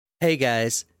Hey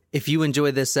guys, if you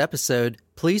enjoyed this episode,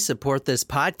 please support this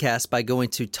podcast by going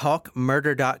to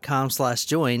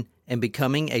talkmurder.com/join and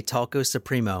becoming a Talco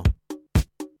Supremo.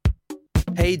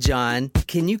 Hey John,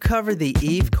 can you cover the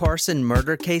Eve Carson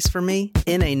murder case for me?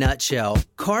 In a nutshell,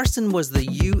 Carson was the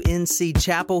UNC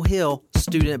Chapel Hill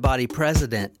student body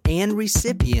president and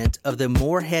recipient of the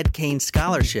Moorhead Kane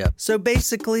Scholarship. So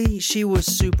basically, she was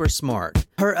super smart.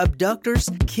 Her abductors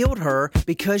killed her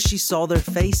because she saw their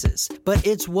faces, but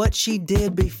it's what she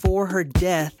did before her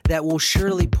death that will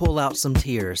surely pull out some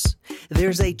tears.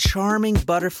 There's a charming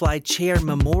butterfly chair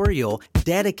memorial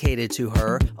dedicated to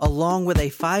her, along with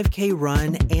a 5K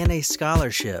run and a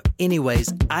scholarship.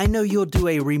 Anyways, I know you'll do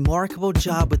a remarkable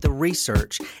job with the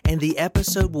research, and the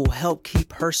episode will help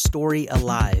keep her story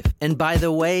alive. And by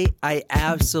the way, I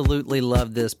absolutely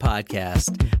love this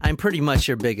podcast. I'm pretty much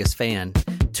your biggest fan.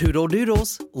 Toodle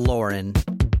doodles, Lauren.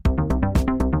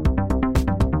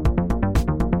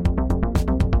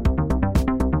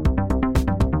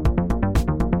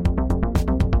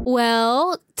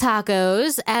 Well,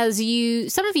 tacos,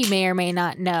 some of you may or may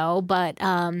not know, but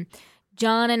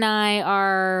John and I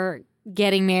are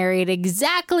getting married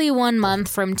exactly 1 month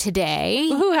from today.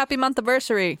 Woohoo, happy month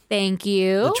anniversary. Thank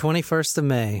you. The 21st of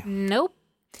May. Nope.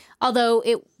 Although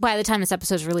by the time this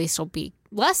episode is released, it'll be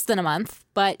less than a month,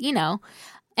 but you know.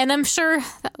 And I'm sure,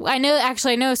 I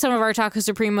know some of our Taco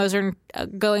Supremos are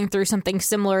going through something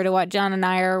similar to what John and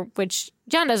I are, which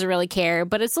John doesn't really care,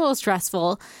 but it's a little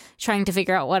stressful trying to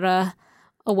figure out what a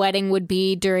wedding would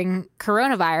be during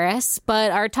coronavirus.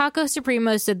 But our Taco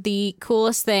Supremos did the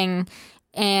coolest thing,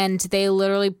 and they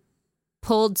literally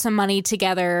pulled some money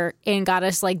together and got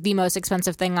us like the most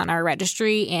expensive thing on our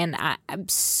registry, and I'm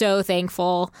so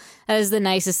thankful. That is the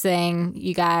nicest thing,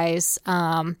 you guys.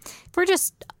 We're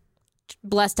just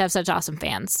blessed to have such awesome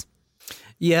fans.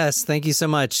 Yes, thank you so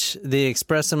much. The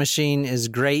espresso machine is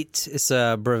great. It's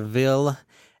a Breville,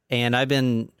 and I've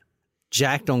been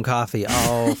jacked on coffee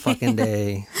all fucking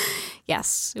day.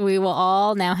 Yes, we will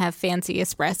all now have fancy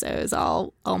espressos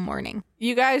all morning.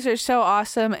 You guys are so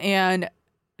awesome, and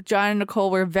John and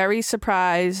Nicole were very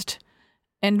surprised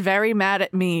and very mad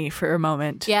at me for a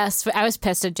moment. Yes, I was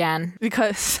pissed at Jen.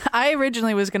 Because I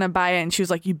originally was going to buy it, and she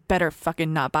was like, you better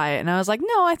fucking not buy it. And I was like,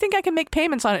 no, I think I can make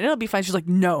payments on it. It'll be fine. She's like,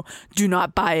 no, do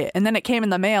not buy it. And then it came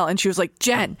in the mail, and she was like,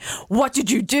 Jen, what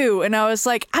did you do? And I was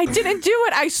like, I didn't do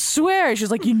it, I swear. She was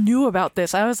like, you knew about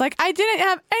this. I was like, I didn't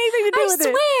have anything to do with it.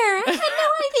 I swear, I had no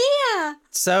idea.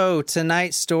 So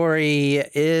tonight's story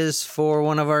is for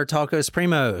one of our Tacos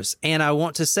Primos. And I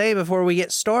want to say before we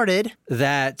get started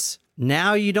that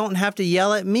now you don't have to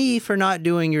yell at me for not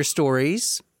doing your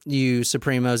stories, you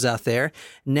Supremos out there.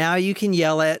 Now you can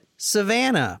yell at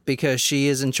Savannah because she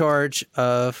is in charge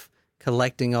of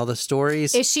collecting all the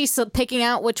stories. Is she picking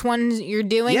out which ones you're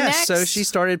doing next? Yes, so she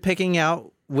started picking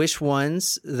out which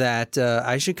ones that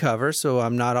I should cover so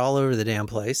I'm not all over the damn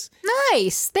place.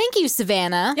 Nice. Thank you,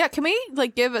 Savannah. Yeah, can we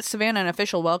give Savannah an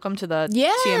official welcome to the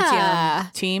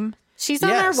TMTM team? She's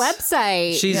on our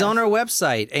website. She's on our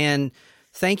website, and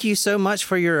thank you so much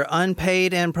for your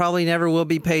unpaid and probably never will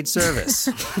be paid service.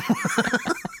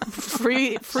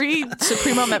 Free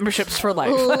Supremo memberships for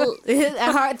life.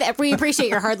 We appreciate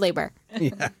your hard labor.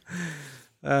 Yeah.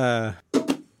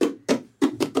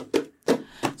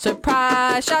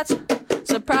 Surprise shots.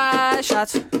 Surprise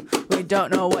shots. We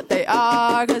don't know what they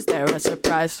are because they're a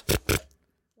surprise.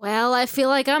 Well, I feel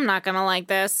like I'm not going to like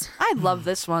this. I love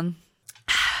this one.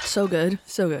 So good.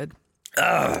 So good.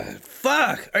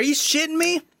 Fuck. Are you shitting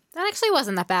me? That actually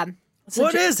wasn't that bad.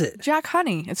 What is it? Jack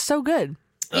Honey. It's so good.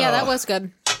 Yeah, that was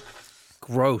good.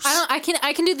 Gross. I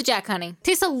can do the Jack Honey.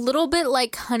 Tastes a little bit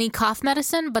like honey cough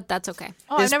medicine, but that's okay.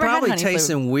 Oh, it's I've never probably had honey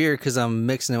tasting flavor. weird because I'm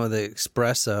mixing it with the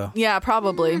espresso. Yeah,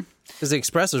 probably. Because the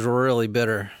espressos were really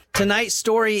bitter. Tonight's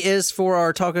story is for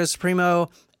our Taco Supremo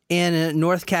in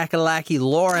North Kakalaki,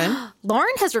 Lauren.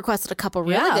 Lauren has requested a couple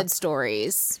really good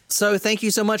stories. So thank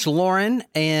you so much, Lauren.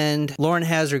 And Lauren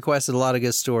has requested a lot of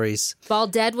good stories.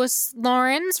 Bald Dead was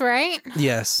Lauren's, right?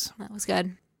 Yes. That was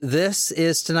good. This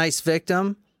is tonight's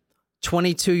victim,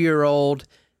 22-year-old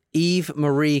Eve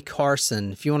Marie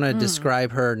Carson. If you want to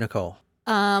describe her, Nicole.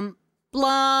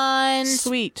 Blonde.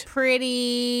 Sweet.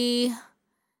 Pretty.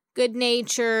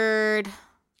 Good-natured.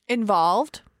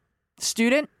 Involved.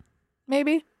 Student,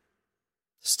 maybe?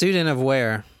 Student of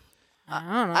where? I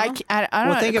don't know. I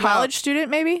don't know. think A about- college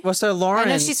student, maybe? Well, so Lauren.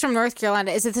 I know she's from North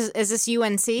Carolina. Is this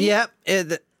UNC? Yep.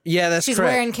 Yeah, that's She's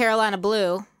correct. wearing Carolina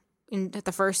blue in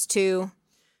the first two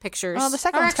pictures. Oh, the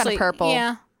second Or one's kinda actually, purple.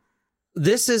 Yeah.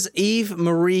 This is Eve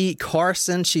Marie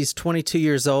Carson. She's 22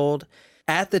 years old.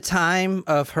 At the time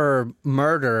of her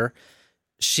murder,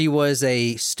 She was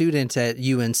a student at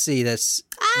UNC, that's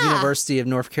University of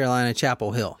North Carolina,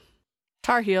 Chapel Hill.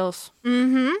 Tar Heels.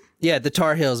 Mm-hmm. Yeah, the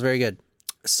Tar Heels, very good.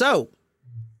 So,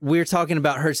 we're talking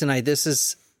about her tonight. This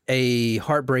is a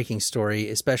heartbreaking story,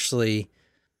 especially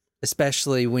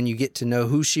when you get to know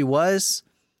who she was.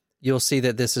 You'll see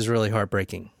that this is really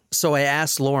heartbreaking. So I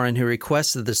asked Lauren, who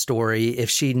requested the story, if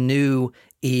she knew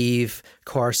Eve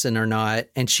Carson or not,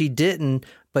 and she didn't,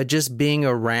 but just being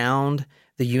around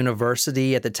the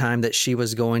university at the time that she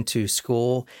was going to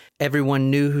school,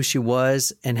 everyone knew who she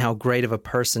was and how great of a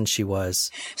person she was.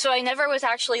 So I never was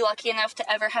actually lucky enough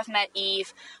to ever have met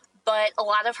Eve, but a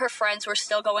lot of her friends were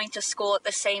still going to school at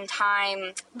the same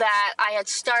time that I had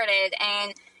started,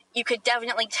 and you could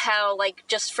definitely tell, like,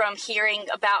 just from hearing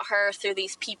about her through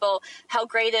these people, how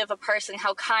great of a person,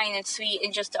 how kind and sweet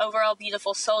and just overall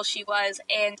beautiful soul she was.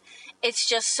 And it's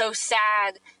just so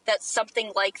sad that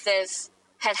something like this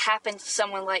had happened to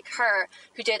someone like her,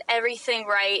 who did everything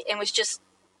right and was just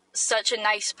such a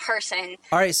nice person.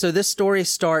 All right, so this story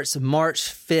starts March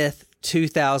 5th,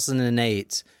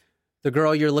 2008. The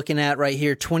girl you're looking at right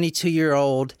here,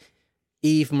 22-year-old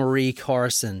Eve Marie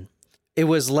Carson. It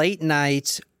was late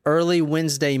night, early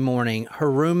Wednesday morning.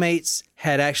 Her roommates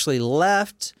had actually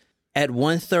left at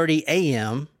 1:30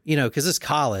 a.m., because it's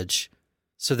college.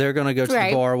 So they're going to go to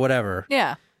the bar or whatever.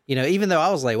 Yeah. Even though I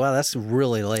was like, wow, that's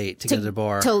really late to go to the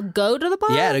bar. To go to the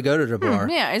bar? Yeah, to go to the bar.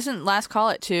 Yeah, isn't last call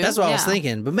at 2? That's what I was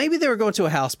thinking. But maybe they were going to a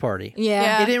house party.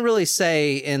 Yeah. It didn't really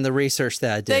say in the research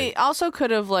that I did. They also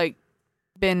could have,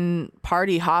 been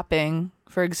party hopping,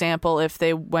 for example, if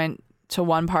they went to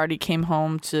one party, came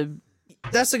home to...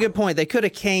 That's a good point. They could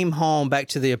have came home back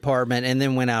to the apartment and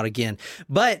then went out again.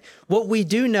 But what we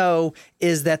do know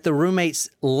is that the roommates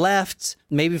left,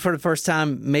 maybe for the first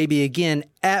time, maybe again,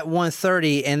 at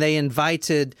 1:30, and they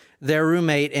invited their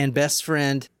roommate and best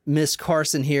friend, Miss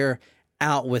Carson here,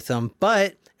 out with them.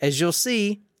 But as you'll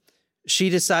see,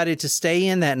 she decided to stay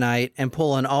in that night and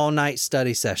pull an all-night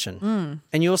study session.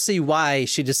 And you'll see why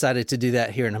she decided to do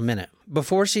that here in a minute.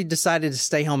 Before she decided to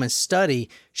stay home and study,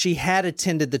 she had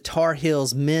attended the Tar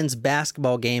Heels men's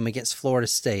basketball game against Florida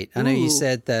State. I know you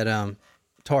said that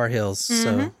Tar Heels.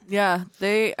 So Yeah,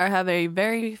 they have a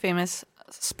very famous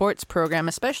sports program,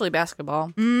 especially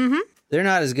basketball. they're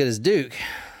not as good as Duke,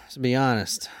 to be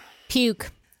honest.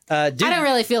 Puke. Duke, I don't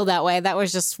really feel that way. That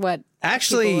was just what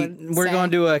actually, people would we're say.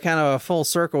 going to do a kind of a full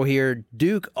circle here.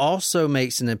 Duke also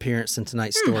makes an appearance in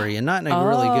tonight's story, and not in a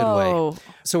really good way.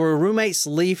 So her roommates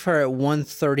leave her at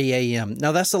 1:30 a.m.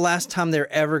 Now, that's the last time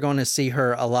they're ever going to see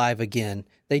her alive again.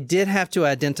 They did have to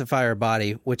identify her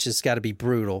body, which has got to be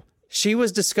brutal. She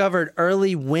was discovered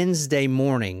early Wednesday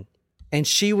morning, and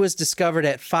she was discovered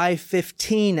at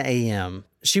 5:15 a.m.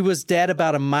 She was dead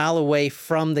about a mile away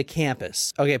from the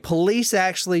campus. Okay, police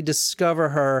actually discover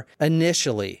her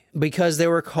initially because they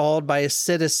were called by a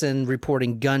citizen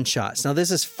reporting gunshots. Now,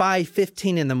 this is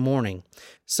 5:15 in the morning.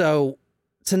 So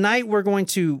tonight we're going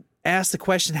to ask the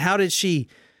question, how did she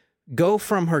go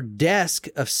from her desk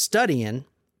of studying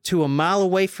to a mile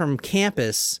away from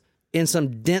campus in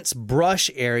some dense brush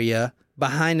area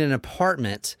behind an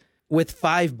apartment with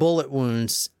 5 bullet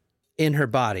wounds in her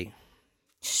body?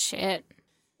 Shit.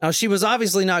 Now, she was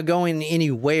obviously not going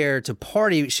anywhere to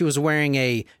party. She was wearing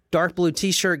a dark blue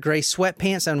t-shirt, gray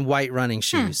sweatpants, and white running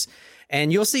shoes.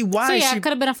 And you'll see why So, it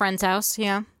could have been a friend's house.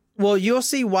 Yeah. Well, you'll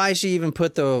see why she even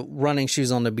put the running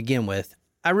shoes on to begin with.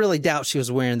 I really doubt she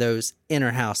was wearing those in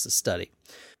her house to study.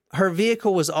 Her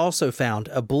vehicle was also found,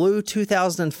 a blue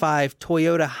 2005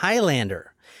 Toyota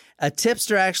Highlander. A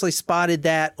tipster actually spotted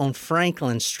that on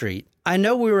Franklin Street. I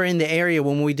know we were in the area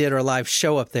when we did our live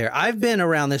show up there. I've been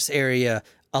around this area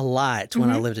a lot when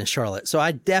I lived in Charlotte. So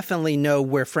I definitely know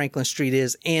where Franklin Street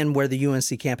is and where the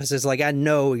UNC campus is. I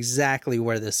know exactly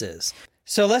where this is.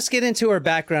 So let's get into her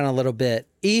background a little bit.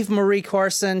 Eve Marie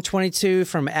Carson, 22,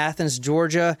 from Athens,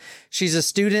 Georgia. She's a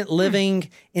student living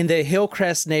in the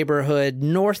Hillcrest neighborhood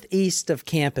northeast of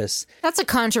campus. That's a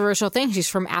controversial thing. She's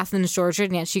from Athens, Georgia,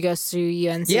 and yet she goes to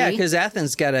UNC. Yeah, because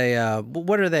Athens got a,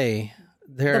 what are they?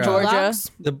 They're Georgia.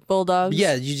 Bulldogs? the Bulldogs.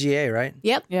 Yeah, UGA, right?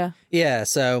 Yep. Yeah. Yeah,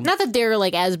 so Not that they're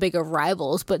as big of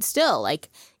rivals, but still,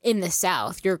 in the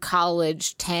South, your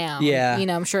college town. Yeah.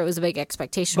 I'm sure it was a big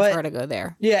expectation But- for her to go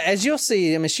there. yeah, as you'll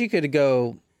see, I mean, she could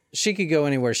go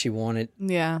anywhere she wanted.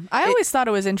 Yeah. I always thought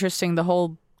it was interesting, the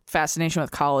whole fascination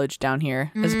with college down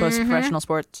here as opposed to professional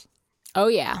sports. Oh,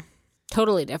 yeah.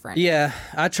 Totally different. Yeah,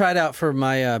 I tried out for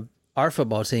my our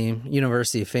football team,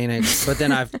 University of Phoenix, but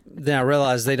then I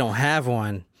realized they don't have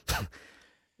one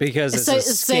because it's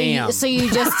a scam. So you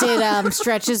just did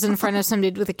stretches in front of some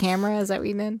dude with a camera? Is that what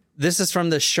you did? This is from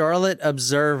the Charlotte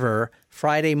Observer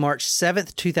Friday, March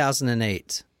 7th,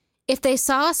 2008. If they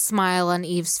saw a smile on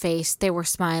Eve's face, they were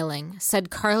smiling, said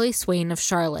Carly Swain of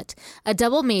Charlotte, a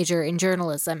double major in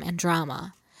journalism and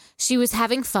drama. She was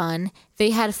having fun. They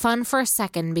had fun for a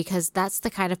second because that's the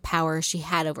kind of power she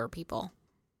had over people.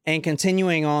 And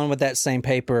continuing on with that same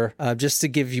paper, just to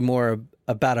give you more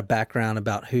about a background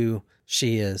about who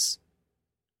she is.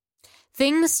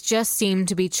 Things just seemed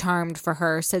to be charmed for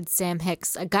her, said Sam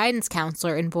Hicks, a guidance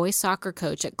counselor and boys soccer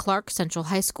coach at Clark Central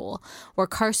High School, where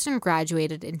Carson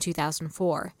graduated in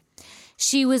 2004.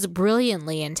 She was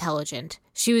brilliantly intelligent.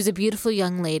 She was a beautiful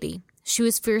young lady. She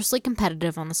was fiercely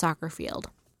competitive on the soccer field.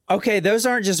 Okay, those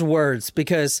aren't just words,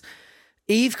 because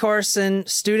Eve Carson,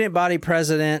 student body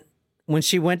president, when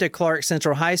she went to Clark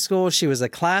Central High School, she was a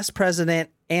class president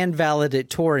and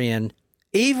valedictorian.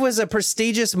 Eve was a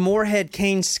prestigious Moorhead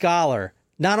Kane Scholar.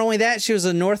 Not only that, she was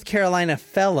a North Carolina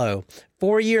Fellow,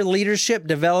 4-year leadership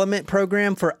development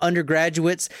program for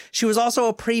undergraduates. She was also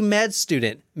a pre-med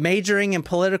student, majoring in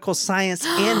political science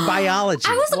and biology.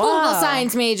 I was a political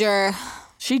science major.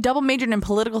 She double majored in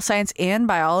political science and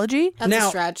biology? That's Now- a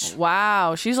stretch.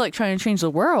 Wow. She's like trying to change the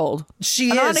world.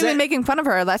 She I'm is. not even That- making fun of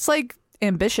her. That's like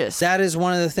ambitious. That is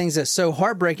one of the things that's so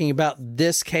heartbreaking about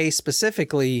this case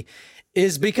specifically,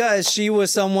 is because she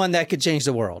was someone that could change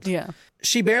the world. Yeah.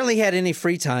 She barely had any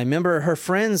free time. Remember, her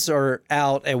friends are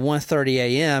out at 1:30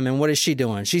 a.m. and what is she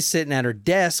doing? She's sitting at her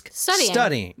desk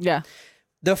studying. Yeah.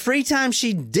 The free time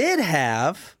she did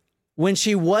have, when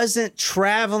she wasn't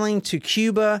traveling to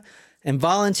Cuba and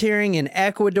volunteering in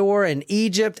Ecuador and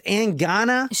Egypt and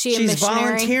Ghana, She a she's missionary?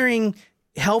 volunteering,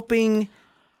 helping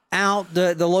out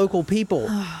the local people.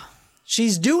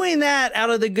 She's doing that out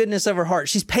of the goodness of her heart.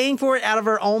 She's paying for it out of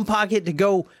her own pocket to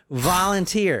go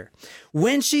volunteer.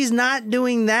 When she's not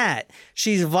doing that,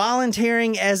 she's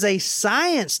volunteering as a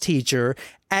science teacher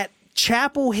at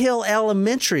Chapel Hill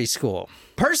Elementary School.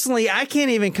 Personally, I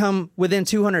can't even come within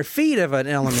 200 feet of an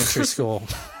elementary school.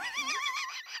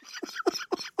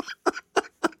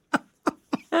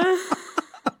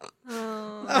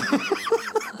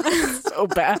 So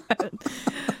bad.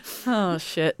 Oh,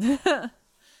 shit.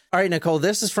 All right, Nicole,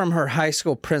 this is from her high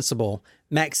school principal,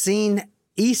 Maxine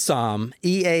Easom,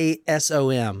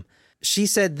 E-A-S-O-M. She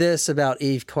said this about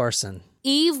Eve Carson.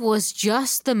 Eve was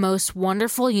just the most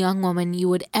wonderful young woman you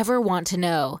would ever want to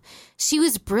know. She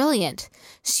was brilliant.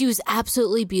 She was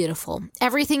absolutely beautiful.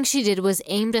 Everything she did was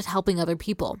aimed at helping other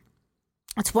people.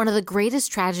 It's one of the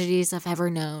greatest tragedies I've ever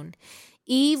known.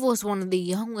 Eve was one of the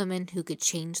young women who could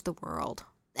change the world.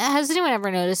 Has anyone ever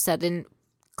noticed that in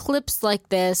clips like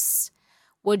this,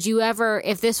 would you ever,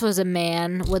 if this was a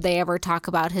man, would they ever talk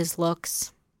about his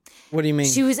looks? What do you mean?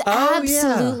 She was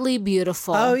absolutely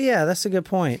beautiful. Oh, yeah, that's a good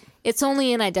point. It's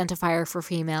only an identifier for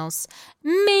females.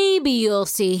 Maybe you'll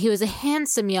see he was a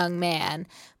handsome young man,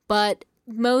 but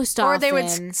most often... Or they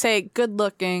would say good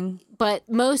looking. But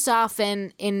most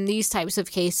often in these types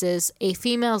of cases, a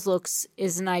female's looks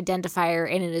is an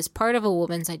identifier and it is part of a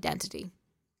woman's identity.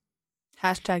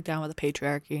 Hashtag down with the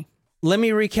patriarchy. Let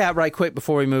me recap right quick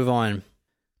before we move on.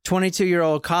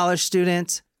 22-year-old college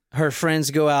student. Her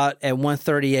friends go out at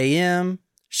 1:30 a.m.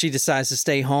 She decides to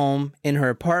stay home in her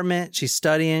apartment. She's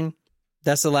studying.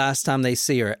 That's the last time they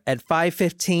see her. At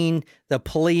 5:15, the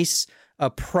police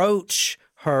approach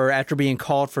her after being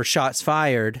called for shots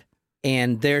fired.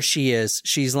 And there she is.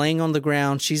 She's laying on the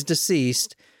ground. She's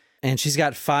deceased. And she's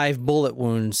got 5 bullet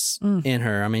wounds in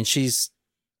her. I mean,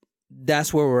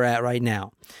 that's where we're at right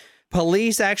now.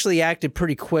 Police actually acted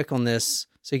pretty quick on this,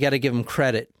 so you got to give them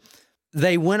credit.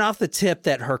 They went off the tip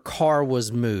that her car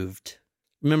was moved.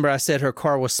 Remember, I said her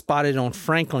car was spotted on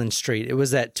Franklin Street. It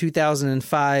was that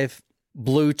 2005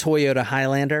 blue Toyota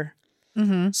Highlander.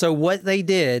 Mm-hmm. So what they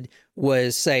did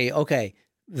was say, okay,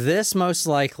 this most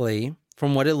likely,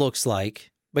 from what it looks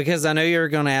like, because I know you're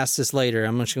going to ask this later,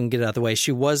 I'm just going to get it out of the way.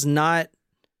 She was not,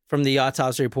 from the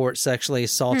autopsy report, sexually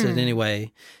assaulted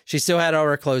anyway. She still had all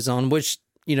her clothes on, which,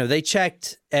 they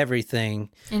checked everything.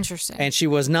 Interesting. And she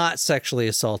was not sexually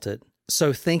assaulted.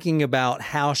 So thinking about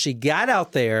how she got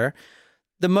out there,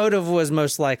 the motive was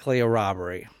most likely a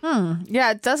robbery.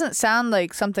 Yeah, it doesn't sound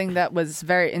like something that was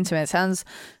very intimate. It sounds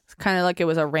kind of like it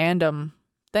was a random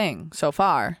thing so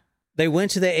far. They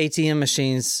went to the ATM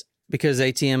machines because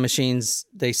ATM machines,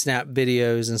 they snap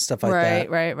videos and stuff like that.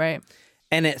 Right.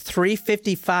 And at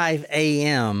 3:55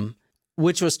 a.m.,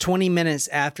 which was 20 minutes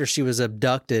after she was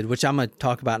abducted, which I'm going to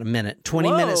talk about in a minute, 20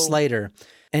 minutes later,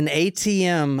 an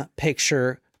ATM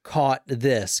picture caught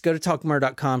this. Go to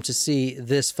talkmurder.com to see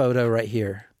this photo right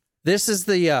here. This is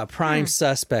the prime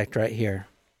suspect right here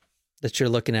that you're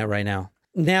looking at right now.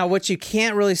 Now, what you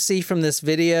can't really see from this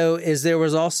video is there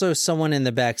was also someone in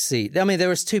the back seat. I mean, there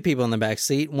was 2 people in the back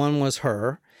seat. One was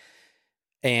her,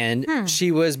 and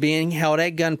she was being held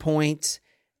at gunpoint,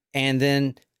 and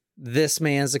then this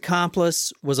man's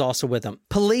accomplice was also with him.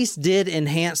 Police did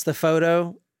enhance the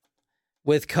photo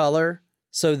with color,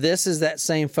 so this is that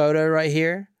same photo right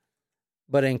here,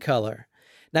 but in color.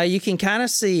 Now, you can kind of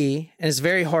see, and it's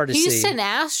very hard to see. Houston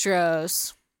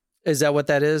Astros. Is that what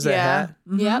that is, that hat?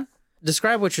 Mhm. Yep.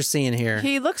 Describe what you're seeing here.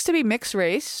 He looks to be mixed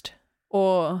raced,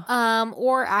 or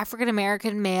Or African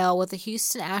American male with a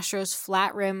Houston Astros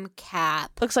flat rim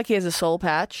cap. looks like he has a soul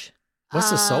patch.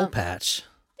 What's the soul patch?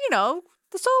 You know,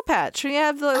 the soul patch. You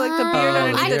have the beard Oh,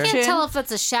 underneath I the can't chin. tell if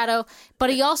it's a shadow, but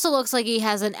he also looks like he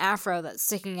has an afro that's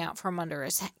sticking out from under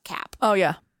his cap. Oh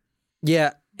yeah.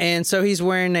 Yeah, and so he's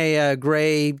wearing a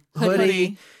gray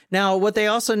hoodie. Now, what they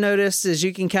also noticed is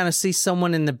you can kind of see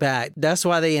someone in the back. That's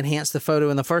why they enhanced the photo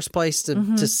in the first place,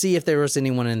 to see if there was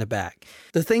anyone in the back.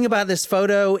 The thing about this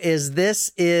photo is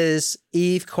this is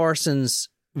Eve Carson's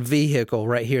vehicle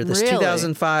right here, this Really?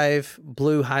 2005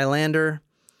 blue Highlander.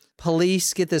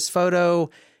 Police get this photo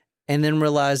and then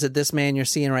realize that this man you're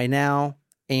seeing right now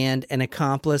and an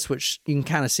accomplice, which you can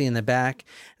kind of see in the back,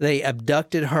 they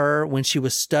abducted her when she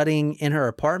was studying in her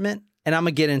apartment. And I'm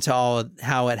going to get into all of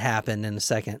how it happened in a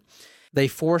second. They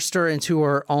forced her into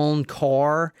her own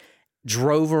car,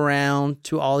 drove around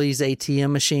to all these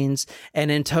ATM machines, and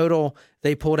in total,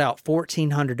 they pulled out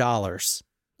 $1,400.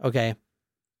 Okay.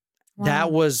 Wow.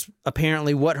 That was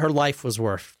apparently what her life was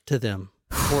worth to them,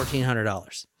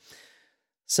 $1,400.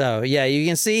 So, yeah, you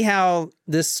can see how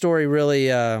this story really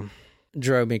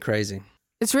drove me crazy.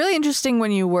 It's really interesting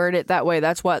when you word it that way.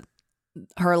 That's what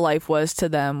her life was to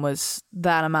them, was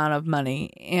that amount of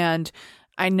money. And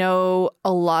I know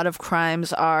a lot of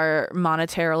crimes are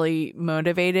monetarily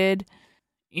motivated,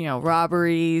 you know,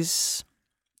 robberies,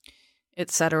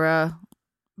 etc.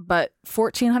 But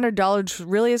 $1,400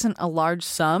 really isn't a large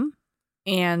sum.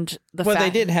 And They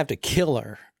didn't have to kill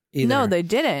her either. No, they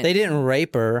didn't. They didn't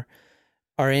rape her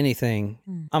or anything.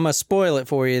 I'm going to spoil it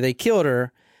for you. They killed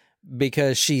her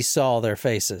because she saw their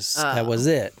faces. That was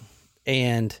it.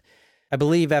 And I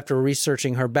believe after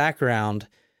researching her background,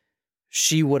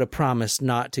 she would have promised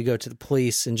not to go to the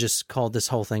police and just called this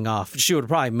whole thing off. She would have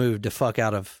probably moved the fuck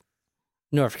out of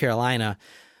North Carolina.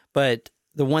 But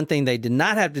the one thing they did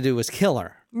not have to do was kill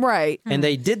her. Right. And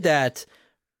they did that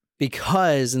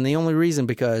because, and the only reason,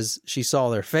 because she saw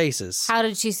their faces. How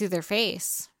did she see their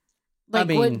face? I Like,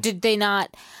 mean- what did they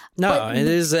not? No, But- it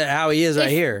is how he is right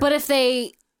here. But if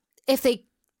they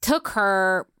took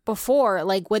her before,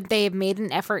 like, would they have made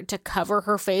an effort to cover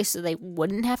her face so they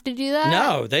wouldn't have to do that?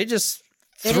 No, they just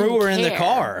They threw didn't her in the care.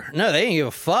 car. No, they didn't give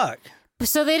a fuck.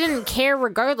 So they didn't care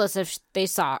regardless if they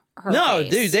saw her No,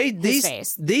 face. dude, his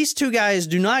face. these 2 guys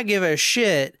do not give a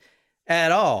shit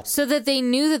at all. So that they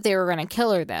knew that they were going to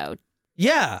kill her, though.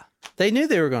 Yeah, they knew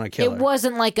they were going to kill It her.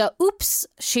 wasn't like a, oops,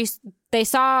 she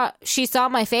saw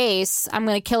my face, I'm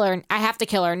going to kill her, I have to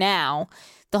kill her now.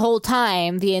 The whole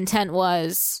time, the intent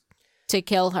was to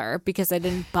kill her because they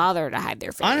didn't bother to hide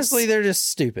their face. Honestly, they're just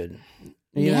stupid.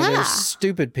 You know, Yeah. they're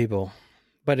stupid people.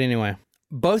 But anyway,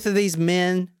 both of these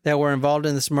men that were involved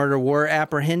in this murder were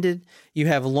apprehended. You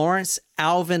have Lawrence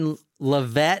Alvin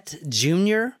Levette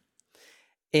Jr.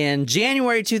 In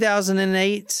January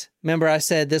 2008, remember I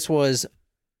said this was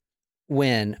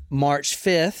when? March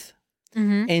 5th.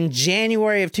 Mhm. In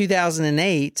January of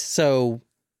 2008, so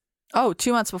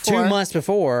 2 months before. 2 months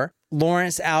before,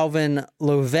 Lawrence Alvin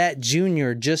Lovett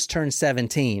Jr. just turned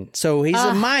 17. So he's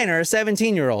a minor, a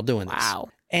 17-year-old doing this. Wow.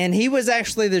 And he was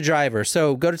actually the driver.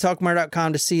 So go to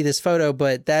talkmurder.com to see this photo,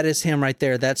 but that is him right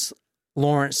there. That's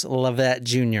Lawrence Lovett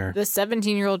Jr. The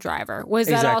 17-year-old driver. Was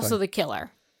that Exactly. also the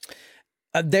killer?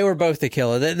 They were both the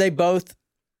killer. They both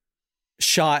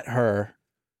shot her.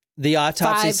 The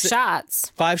autopsy... 5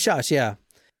 shots. 5 shots, yeah.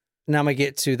 Now I'm going to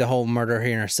get to the whole murder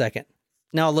here in a second.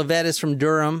 Now, Lovett is from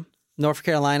Durham, North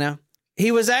Carolina.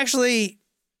 He was actually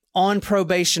on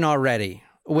probation already,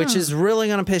 which is really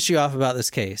going to piss you off about this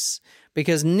case,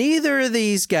 because neither of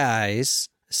these guys,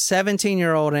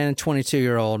 17-year-old and a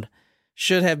 22-year-old,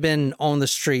 should have been on the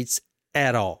streets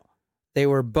at all. They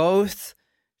were both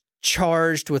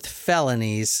charged with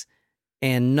felonies,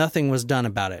 and nothing was done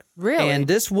about it. Really? And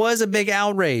this was a big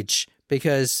outrage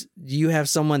because you have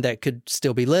someone that could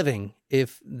still be living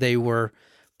if they were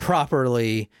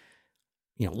properly,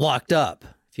 locked up,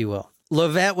 if you will.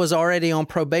 Lovett was already on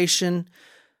probation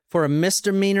for a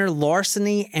misdemeanor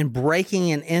larceny and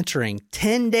breaking and entering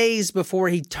 10 days before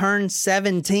he turned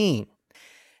 17.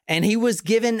 And he was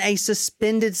given a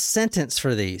suspended sentence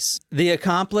for these. The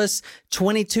accomplice,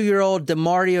 22-year-old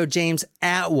DeMario James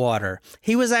Atwater.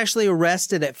 He was actually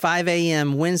arrested at 5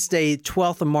 a.m. Wednesday,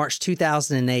 12th of March,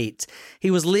 2008.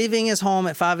 He was leaving his home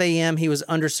at 5 a.m. He was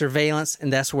under surveillance,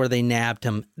 and that's where they nabbed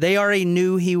him. They already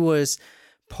knew he was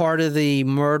part of the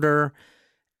murder,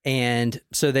 and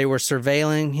so they were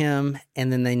surveilling him,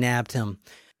 and then they nabbed him.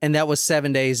 And that was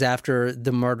 7 days after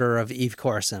the murder of Eve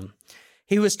Carson.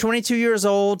 He was 22 years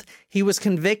old. He was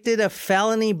convicted of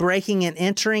felony breaking and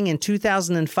entering in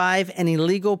 2005 and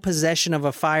illegal possession of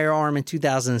a firearm in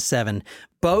 2007.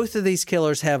 Both of these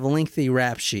killers have lengthy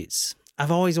rap sheets.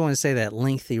 I've always wanted to say that,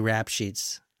 lengthy rap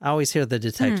sheets. I always hear the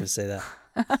detectives say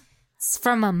that. It's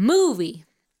from a movie.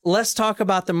 Let's talk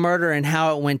about the murder and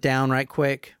how it went down right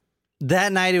quick.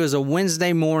 That night, it was a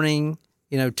Wednesday morning,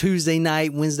 Tuesday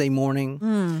night, Wednesday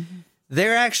morning.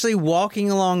 They're actually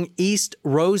walking along East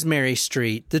Rosemary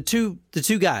Street, the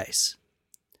two guys.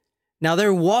 Now,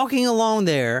 they're walking along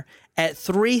there at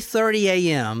 3:30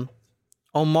 a.m.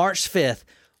 on March 5th,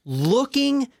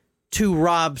 looking to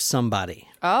rob somebody.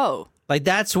 Oh. Like,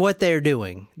 that's what they're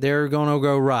doing. They're going to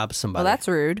go rob somebody. Well, that's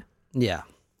rude. Yeah.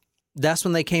 That's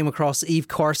when they came across Eve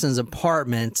Carson's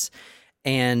apartment.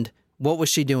 And what was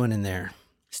she doing in there?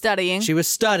 Studying. She was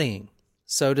studying.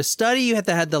 So to study, you have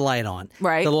to have the light on.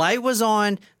 Right. The light was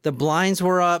on, the blinds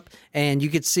were up, and you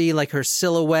could see like her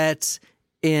silhouette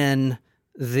in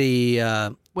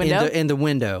the window. In the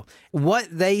window. What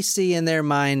they see in their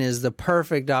mind is the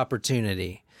perfect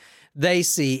opportunity. They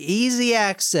see easy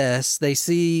access. They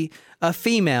see a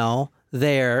female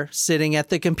there sitting at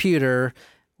the computer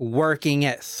working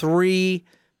at 3:30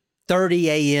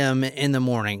 a.m. in the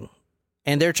morning.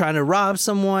 And they're trying to rob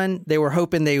someone. They were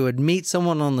hoping they would meet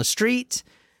someone on the street,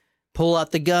 pull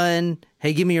out the gun,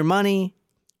 hey, give me your money.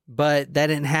 But that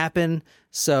didn't happen.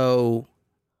 So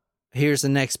here's the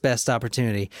next best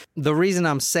opportunity. The reason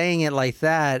I'm saying it like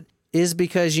that is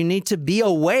because you need to be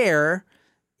aware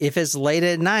if it's late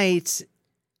at night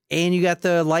and you got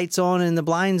the lights on and the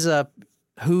blinds up,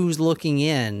 who's looking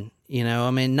in.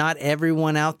 Not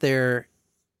everyone out there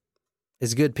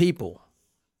is good people.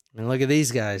 Look at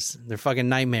these guys. They're fucking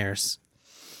nightmares.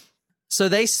 So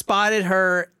they spotted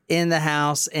her in the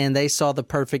house and they saw the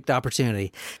perfect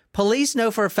opportunity. Police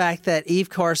know for a fact that Eve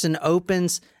Carson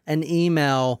opens an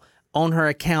email on her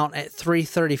account at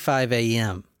 3:35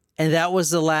 a.m. And that was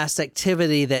the last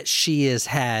activity that she has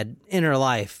had in her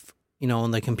life,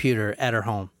 on the computer at her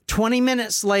home. 20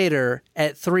 minutes later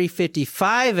at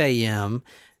 3:55 a.m.,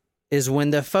 is when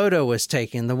the photo was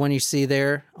taken, the one you see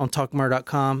there on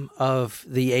talkmurder.com of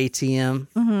the ATM.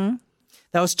 Mm-hmm.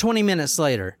 That was 20 minutes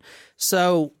later.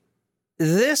 So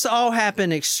this all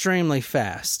happened extremely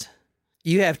fast.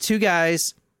 You have two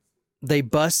guys. They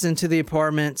bust into the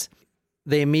apartment.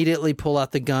 They immediately pull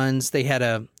out the guns. They had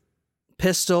a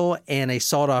pistol and a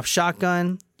sawed-off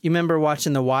shotgun. You remember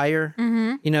watching The Wire?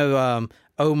 Mm-hmm.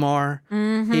 Omar,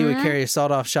 mm-hmm. He would carry a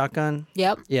sawed-off shotgun.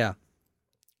 Yep. Yeah.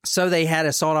 So they had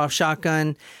a sawed-off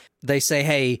shotgun. They say,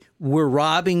 hey, we're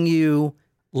robbing you.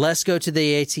 Let's go to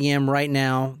the ATM right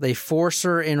now. They force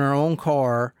her in her own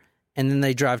car, and then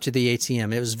they drive to the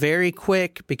ATM. It was very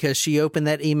quick because she opened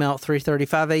that email at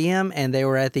 3:35 a.m., and they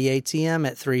were at the ATM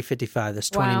at 3:55.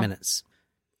 That's 20 minutes.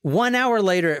 1 hour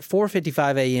later at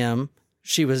 4:55 a.m.,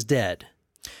 she was dead.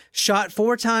 Shot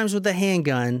 4 times with a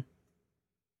handgun.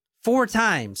 4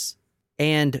 times.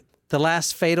 And the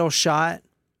last fatal shot,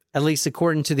 at least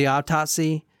according to the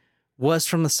autopsy, was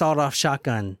from the sawed-off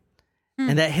shotgun.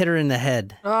 And that hit her in the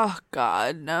head. Oh,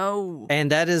 God, no.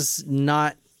 And that is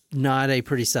not a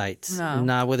pretty sight. No.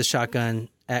 Not with a shotgun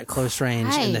at close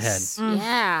range in the head.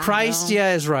 Yeah. Christ,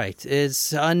 yeah, is right.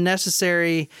 It's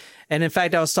unnecessary. And in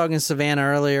fact, I was talking to Savannah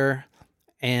earlier,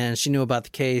 and she knew about the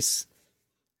case.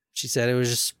 She said it was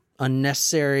just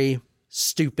unnecessary,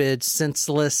 stupid,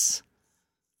 senseless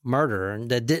murder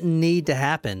that didn't need to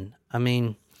happen. I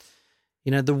mean,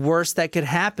 the worst that could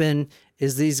happen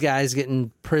is these guys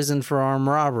getting prison for armed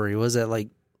robbery. Was it like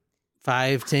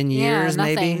 5-10 years,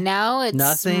 nothing. maybe? No, it's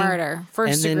nothing. Murder.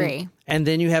 First degree. And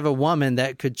then you have a woman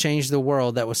that could change the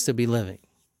world that would still be living.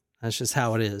 That's just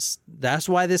how it is. That's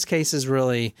why this case is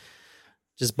really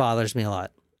just bothers me a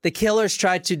lot. The killers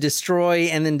tried to destroy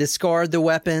and then discard the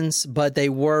weapons, but they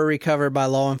were recovered by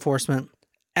law enforcement.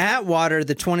 Atwater,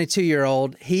 the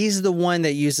 22-year-old, he's the one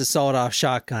that used the sawed-off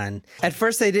shotgun. At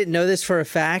first, they didn't know this for a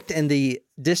fact, and the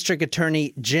district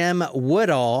attorney, Jim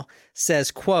Woodall, says,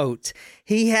 quote,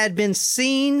 he had been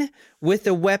seen with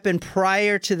the weapon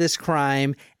prior to this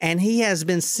crime, and he has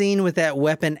been seen with that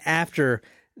weapon after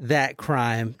that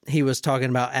crime. He was talking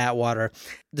about Atwater.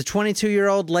 The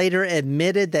 22-year-old later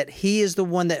admitted that he is the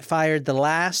one that fired the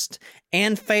last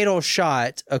and fatal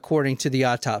shot, according to the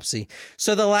autopsy.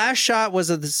 So the last shot was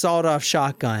of the sawed-off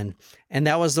shotgun, and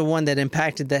that was the one that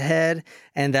impacted the head,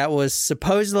 and that was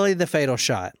supposedly the fatal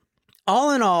shot.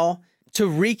 All in all, to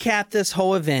recap this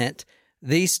whole event,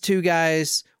 these two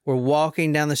guys were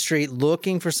walking down the street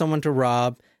looking for someone to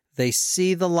rob. They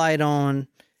see the light on.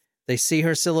 They see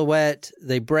her silhouette.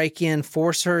 They break in,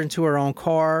 force her into her own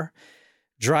car,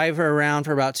 drive her around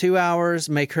for about 2 hours,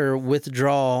 make her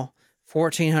withdraw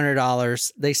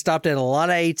 $1,400. They stopped at a lot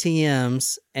of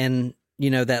ATMs, and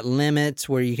that limit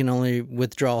where you can only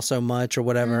withdraw so much or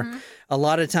whatever. Mm-hmm. A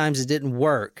lot of times it didn't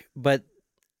work, but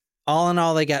all in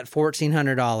all, they got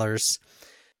 $1,400.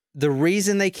 The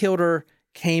reason they killed her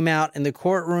came out in the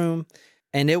courtroom,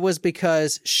 and it was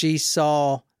because she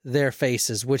saw their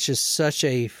faces, which is such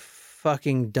a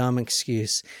fucking dumb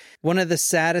excuse. One of the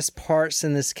saddest parts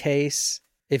in this case,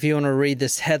 if you want to read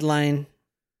this headline,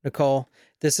 Nicole,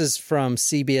 this is from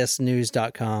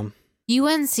CBSNews.com.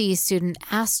 UNC student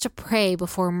asked to pray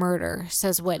before murder,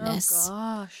 says witness. Oh,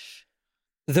 gosh.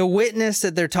 The witness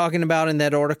that they're talking about in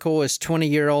that article is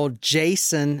 20-year-old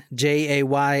Jason,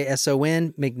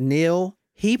 Jayson McNeil.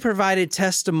 He provided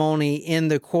testimony in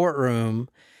the courtroom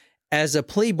as a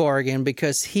plea bargain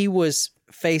because he was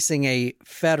facing a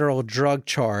federal drug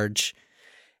charge.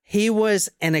 He was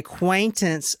an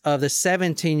acquaintance of the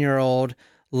 17-year-old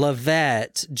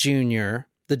Lovett Jr.,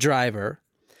 the driver.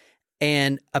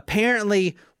 And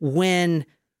apparently when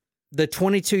the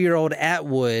 22-year-old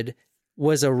Atwood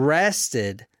was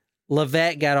arrested,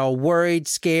 Lovett got all worried,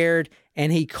 scared,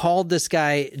 and he called this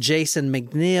guy, Jason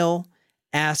McNeil,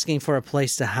 asking for a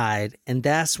place to hide. And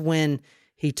that's when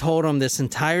he told him this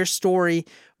entire story,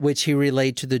 which he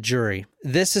relayed to the jury.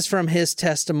 This is from his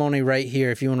testimony right here,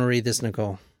 if you want to read this,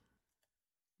 Nicole.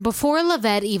 Before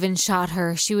Lovett even shot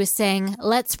her, she was saying,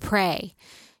 "Let's pray."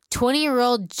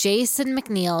 20-year-old Jason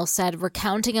McNeil said,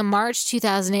 recounting a March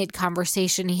 2008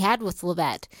 conversation he had with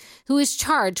Lovett, who is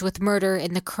charged with murder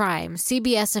in the crime,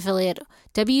 CBS affiliate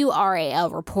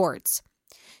WRAL reports.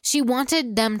 She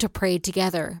wanted them to pray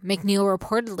together, McNeil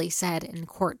reportedly said in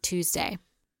court Tuesday.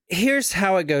 Here's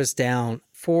how it goes down.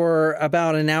 For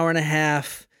about an hour and a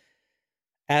half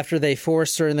after they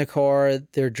forced her in the car,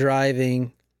 they're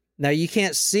driving. Now, you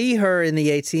can't see her in the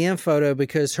ATM photo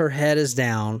because her head is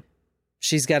down.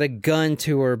 She's got a gun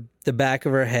to the back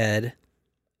of her head,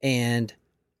 and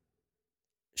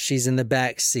she's in the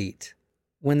back seat.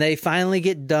 When they finally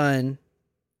get done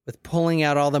with pulling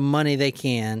out all the money they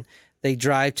can, they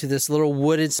drive to this little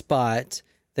wooded spot.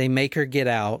 They make her get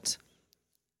out.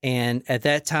 And at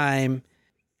that time,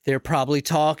 they're probably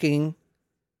talking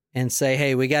and say,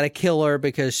 hey, we got to kill her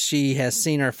because she has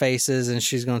seen our faces and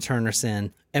she's going to turn us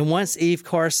in. And once Eve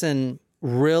Carson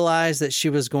realized that she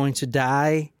was going to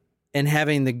die and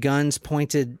having the guns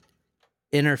pointed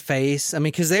in her face, I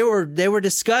mean, because they were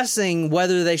discussing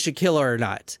whether they should kill her or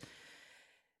not.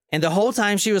 And the whole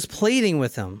time she was pleading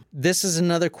with him. This is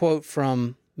another quote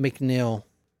from McNeil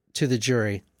to the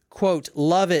jury. Quote,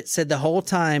 Lovett said the whole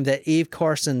time that Eve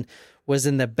Carson was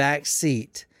in the back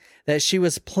seat, that she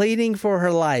was pleading for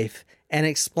her life and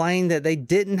explained that they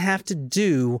didn't have to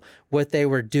do what they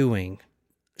were doing.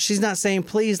 She's not saying,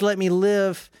 please let me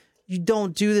live. You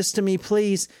don't do this to me,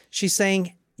 please. She's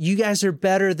saying, you guys are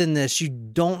better than this. You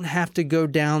don't have to go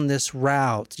down this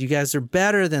route. You guys are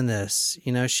better than this.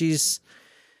 You know, she's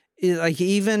like,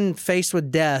 even faced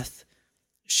with death,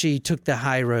 she took the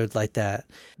high road like that.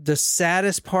 The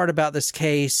saddest part about this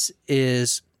case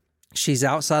is she's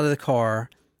outside of the car.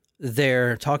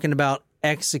 They're talking about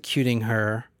executing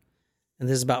her. And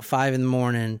this is about 5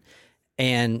 a.m.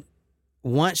 And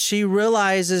once she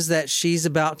realizes that she's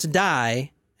about to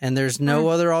die and there's no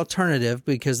other alternative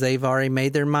because they've already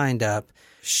made their mind up,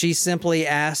 she simply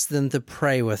asked them to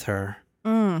pray with her.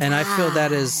 And I feel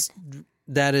that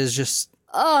is just...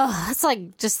 Oh, it's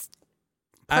like just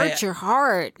hurt your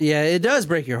heart. Yeah, it does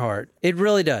break your heart. It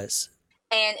really does.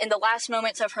 And in the last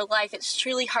moments of her life, it's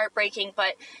truly heartbreaking,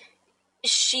 but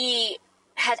she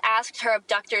had asked her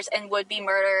abductors and would-be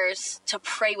murderers to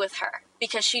pray with her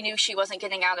because she knew she wasn't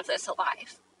getting out of this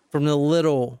alive. From the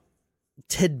little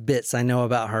tidbits I know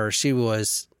about her, she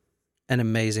was an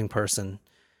amazing person.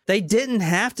 They didn't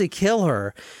have to kill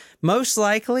her. Most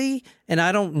likely, and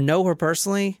I don't know her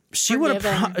personally, she would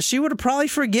have probably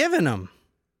forgiven him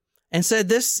and said,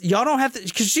 "This y'all don't have to,"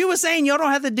 because she was saying, "Y'all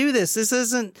don't have to do this. This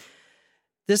isn't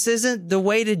the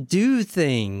way to do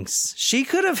things." She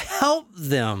could have helped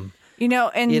them. And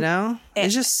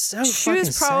it's just so. She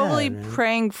was probably sad,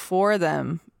 praying for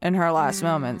them in her last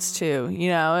moments too, you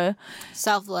know.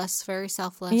 Selfless, very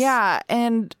selfless. Yeah,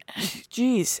 and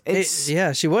geez,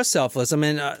 she was selfless. I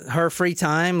mean, her free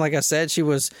time, like I said, she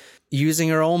was using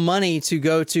her own money to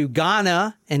go to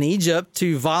Ghana and Egypt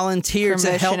to volunteer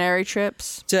for missionary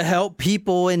trips to help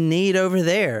people in need over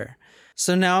there.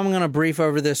 So now I'm going to brief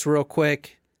over this real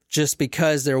quick, just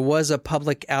because there was a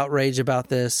public outrage about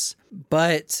this.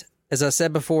 But as I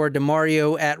said before,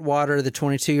 DeMario Atwater, the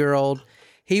 22-year-old,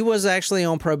 he was actually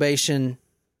on probation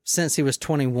since he was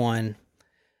 21.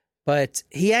 But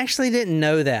he actually didn't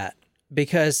know that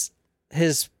because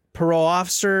his parole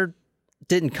officer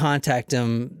didn't contact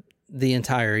him the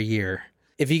entire year.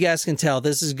 If you guys can tell,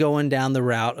 this is going down the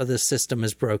route of the system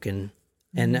is broken.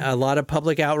 And a lot of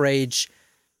public outrage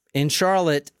in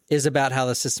Charlotte is about how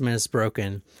the system is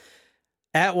broken.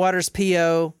 Atwater's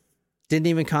PO didn't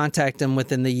even contact him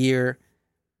within the year.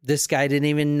 This guy didn't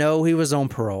even know he was on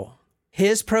parole.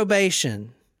 His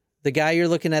probation, the guy you're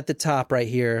looking at the top right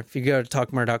here, if you go to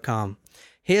talkmurder.com,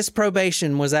 his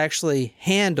probation was actually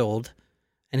handled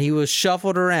and he was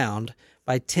shuffled around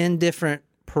by 10 different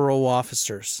parole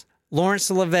officers. Lawrence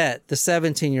Levette, the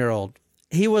 17-year-old,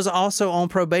 he was also on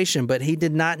probation, but he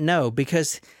did not know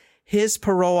because his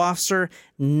parole officer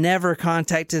never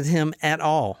contacted him at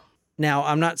all. Now,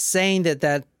 I'm not saying that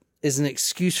that is an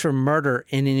excuse for murder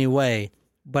in any way,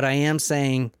 but I am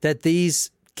saying that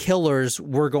these killers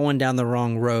were going down the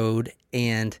wrong road,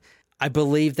 and I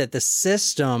believe that the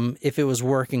system, if it was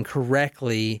working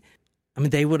correctly, I mean,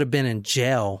 they would have been in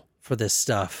jail for this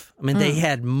stuff. I mean, they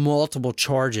had multiple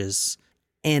charges,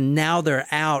 and now they're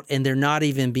out, and they're not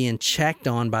even being checked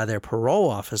on by their parole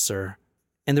officer.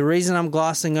 And the reason I'm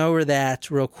glossing over that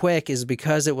real quick is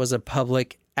because it was a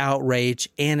public outrage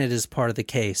and it is part of the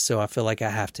case. So I feel like I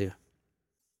have to.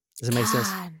 Does it make sense?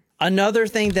 Another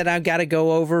thing that I've got to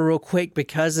go over real quick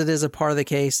because it is a part of the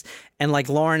case. And like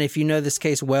Lauren, if you know this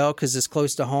case well, because it's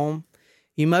close to home,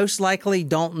 you most likely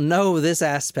don't know this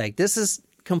aspect. This is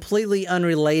completely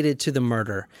unrelated to the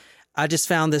murder. I just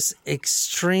found this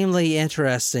extremely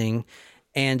interesting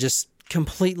and just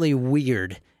completely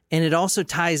weird. And it also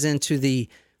ties into the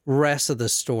rest of the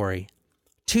story.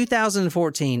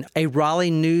 2014, a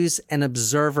Raleigh News and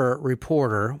Observer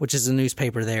reporter, which is a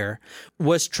newspaper there,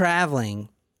 was traveling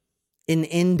in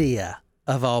India,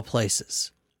 of all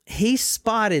places. He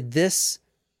spotted this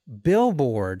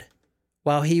billboard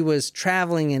while he was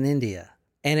traveling in India,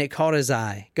 and it caught his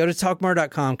eye. Go to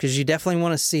talkmurder.com because you definitely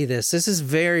want to see this. This is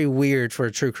very weird for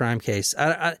a true crime case.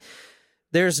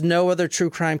 There's no other true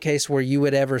crime case where you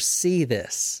would ever see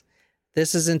this.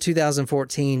 This is in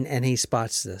 2014, and he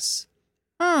spots this.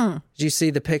 Did you see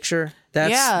the picture?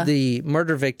 That's the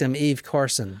murder victim, Eve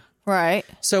Carson. Right.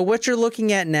 So what you're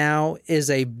looking at now is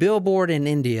a billboard in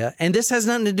India, and this has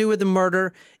nothing to do with the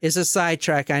murder. It's a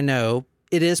sidetrack, I know.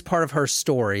 It is part of her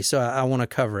story, so I want to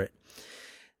cover it.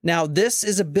 Now, this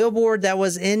is a billboard that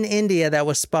was in India that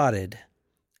was spotted.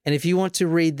 And if you want to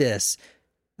read this,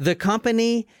 the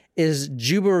company is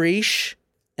Jubarish,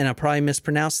 and I probably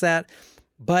mispronounced that,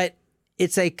 but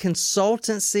it's a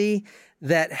consultancy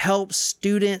that helps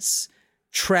students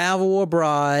travel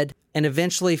abroad and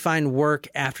eventually find work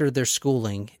after their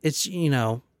schooling. It's, I don't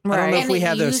know if we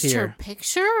have those here. Her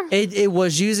picture? It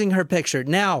was using her picture.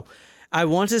 Now, I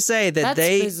want to say that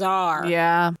That's bizarre.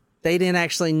 Yeah. They didn't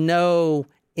actually know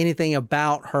anything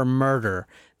about her murder.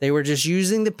 They were just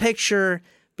using the picture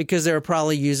because they were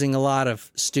probably using a lot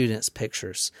of students'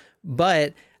 pictures.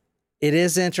 But it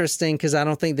is interesting because I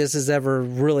don't think this has ever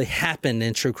really happened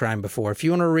in true crime before. If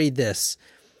you want to read this,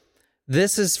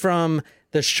 this is from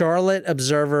the Charlotte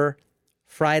Observer,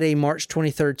 Friday, March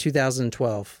 23rd,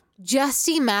 2012.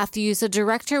 Justy Matthews, a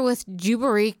director with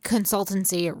Jubilee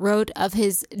Consultancy, wrote of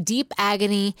his deep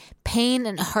agony, pain,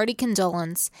 and hearty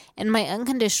condolence, and my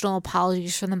unconditional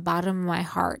apologies from the bottom of my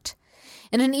heart.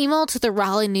 In an email to the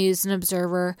Raleigh News and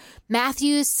Observer,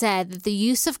 Matthews said that the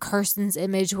use of Carson's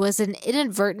image was an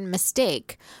inadvertent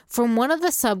mistake from one of the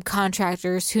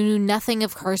subcontractors who knew nothing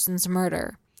of Carson's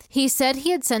murder. He said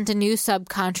he had sent a new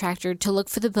subcontractor to look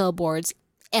for the billboards,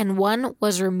 and one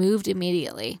was removed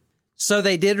immediately. So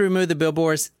they did remove the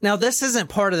billboards. Now, this isn't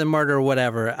part of the murder or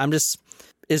whatever.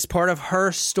 It's part of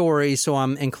her story, so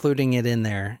I'm including it in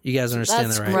there. You guys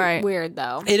understand that, right? That's weird,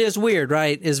 though. It is weird,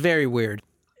 right? It's very weird.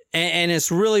 And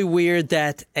it's really weird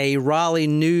that a Raleigh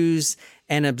News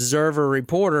and Observer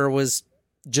reporter was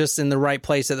just in the right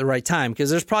place at the right time, because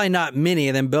there's probably not many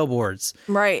of them billboards.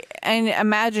 Right. And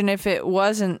imagine if it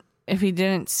wasn't if he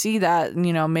didn't see that,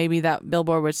 maybe that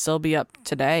billboard would still be up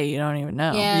today. You don't even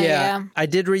know. Yeah. I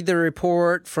did read the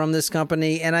report from this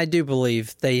company, and I do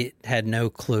believe they had no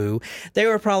clue. They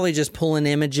were probably just pulling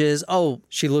images. Oh,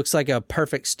 she looks like a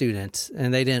perfect student,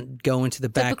 and they didn't go into the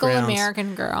Typical backgrounds.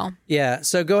 American girl. Yeah,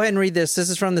 so go ahead and read this. This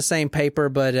is from the same paper,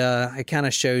 but it kind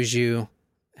of shows you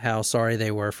how sorry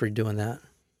they were for doing that.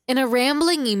 In a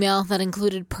rambling email that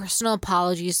included personal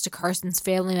apologies to Carson's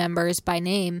family members by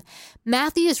name,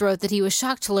 Matthews wrote that he was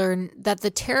shocked to learn that the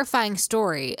terrifying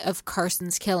story of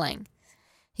Carson's killing.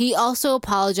 He also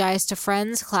apologized to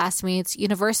friends, classmates,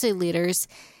 university leaders,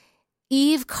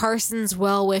 Eve Carson's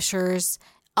well-wishers,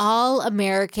 all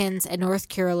Americans and North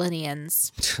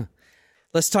Carolinians.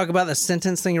 Let's talk about the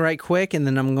sentencing right quick, and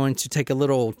then I'm going to take a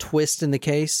little twist in the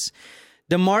case.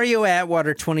 DeMario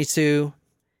Atwater, 22,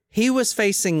 he was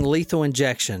facing lethal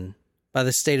injection by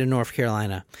the state of North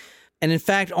Carolina. And in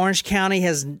fact, Orange County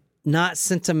has not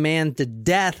sent a man to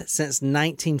death since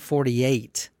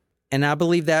 1948. And I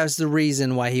believe that was the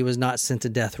reason why he was not sent to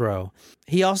death row.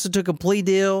 He also took a plea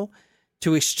deal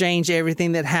to exchange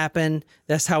everything that happened.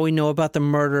 That's how we know about the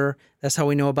murder. That's how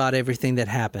we know about everything that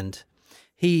happened.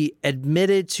 He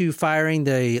admitted to firing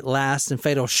the last and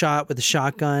fatal shot with a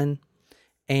shotgun,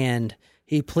 and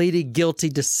he pleaded guilty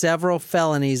to several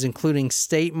felonies, including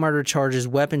state murder charges,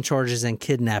 weapon charges, and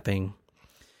kidnapping.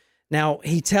 Now,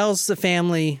 he tells the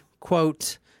family,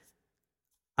 quote,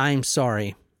 "I'm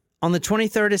sorry." On the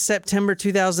 23rd of September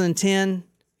 2010,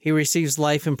 he receives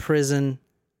life in prison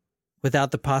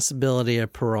without the possibility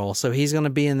of parole. So he's going to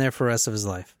be in there for the rest of his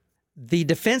life. The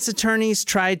defense attorneys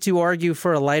tried to argue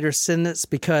for a lighter sentence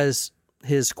because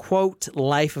his, quote,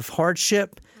 life of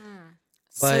hardship.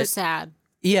 So sad.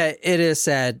 Yeah, it is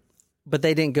sad, but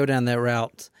they didn't go down that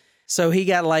route. So he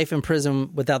got life in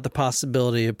prison without the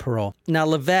possibility of parole. Now,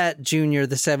 Levette Jr.,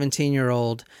 the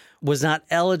 17-year-old, was not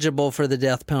eligible for the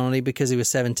death penalty because he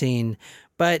was 17.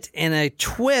 But in a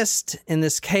twist in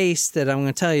this case that I'm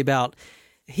going to tell you about,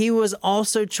 he was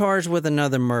also charged with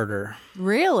another murder.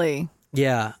 Really?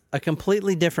 Yeah, a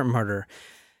completely different murder.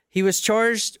 He was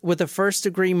charged with a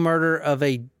first-degree murder of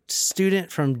a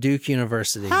student from Duke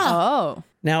University. Oh.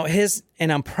 Now,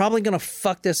 and I'm probably going to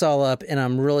fuck this all up, and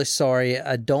I'm really sorry.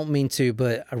 I don't mean to,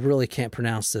 but I really can't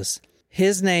pronounce this.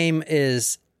 His name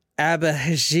is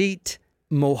Abhijit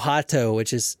Mohato,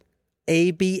 which is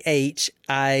Abhijit.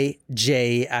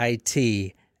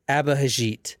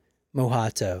 Abhijit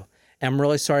Mohato. I'm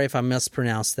really sorry if I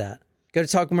mispronounced that. Go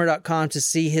to talkmurder.com to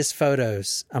see his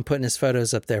photos. I'm putting his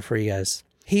photos up there for you guys.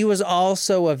 He was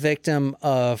also a victim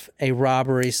of a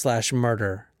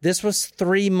robbery/murder. This was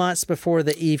 3 months before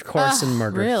the Eve Carson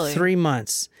murder. Really? 3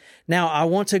 months. Now, I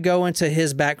want to go into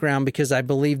his background because I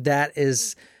believe that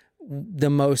is the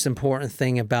most important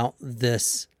thing about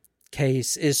this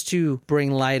case, is to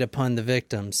bring light upon the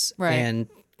victims and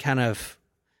kind of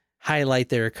highlight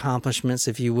their accomplishments,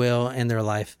 if you will, in their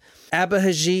life.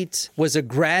 Abhijit was a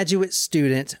graduate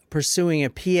student pursuing a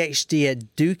PhD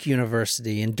at Duke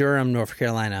University in Durham, North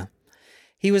Carolina.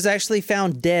 He was actually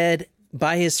found dead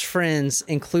by his friends,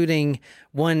 including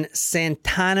one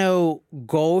Santano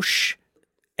Ghosh,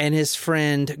 and his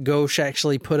friend Ghosh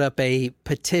actually put up a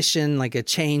petition, like a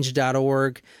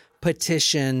change.org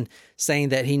petition, saying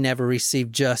that he never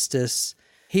received justice.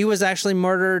 He was actually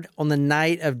murdered on the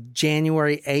night of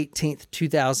January 18th,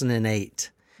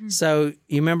 2008. So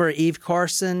you remember Eve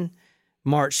Carson,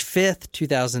 March 5th,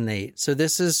 2008. So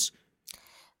this is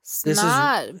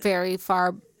not very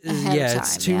far ahead of time.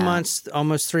 It's 2 months,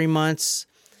 almost 3 months.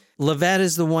 Levette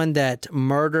is the one that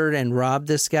murdered and robbed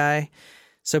this guy.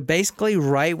 So basically,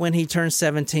 right when he turned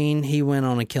 17, he went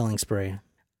on a killing spree.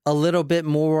 A little bit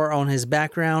more on his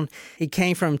background. He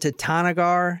came from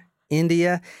Titanagar,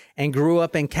 India, and grew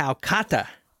up in Calcutta.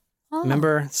 Oh.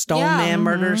 Remember Stone Man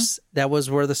murders? That was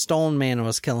where the Stone Man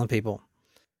was killing people.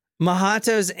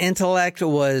 Mohato's intellect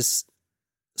was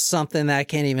something that I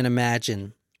can't even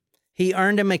imagine. He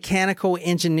earned a mechanical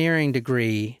engineering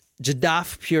degree,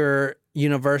 Jadavpur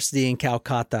University in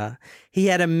Calcutta. He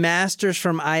had a master's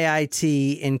from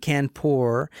IIT in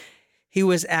Kanpur. He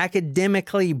was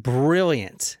academically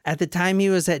brilliant. At the time he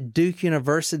was at Duke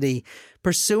University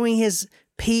pursuing his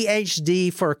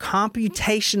PhD for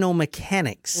computational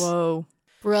mechanics. Whoa.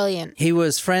 Brilliant. He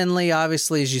was friendly,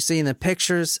 obviously, as you see in the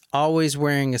pictures, always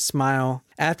wearing a smile.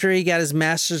 After he got his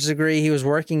master's degree, he was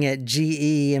working at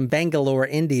GE in Bangalore,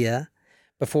 India,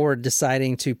 before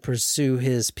deciding to pursue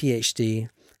his PhD.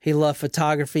 He loved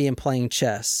photography and playing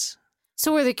chess.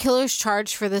 So were the killers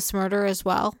charged for this murder as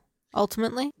well,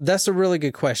 ultimately? That's a really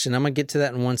good question. I'm going to get to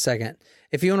that in 1 second.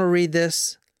 If you want to read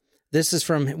this, this is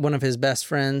from one of his best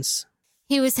friends.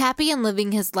 He was happy and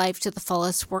living his life to the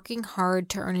fullest, working hard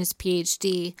to earn his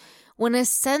PhD, when a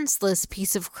senseless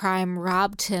piece of crime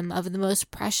robbed him of the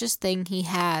most precious thing he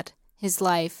had, his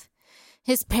life.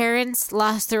 His parents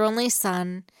lost their only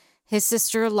son, his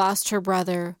sister lost her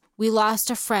brother, we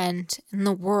lost a friend, and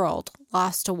the world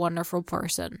lost a wonderful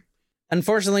person.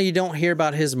 Unfortunately, you don't hear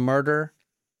about his murder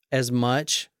as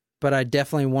much, but I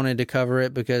definitely wanted to cover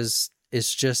it because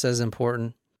it's just as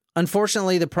important.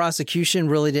 Unfortunately, the prosecution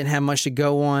really didn't have much to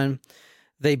go on.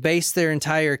 They based their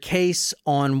entire case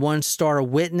on one star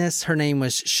witness. Her name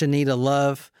was Shanita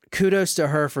Love. Kudos to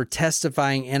her for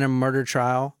testifying in a murder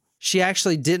trial. She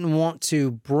actually didn't want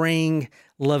to bring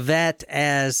Lovett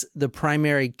as the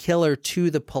primary killer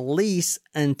to the police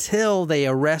until they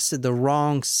arrested the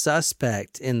wrong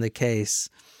suspect in the case.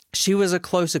 She was a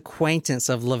close acquaintance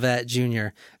of Lovett Jr.,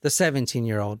 the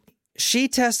 17-year-old. She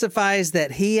testifies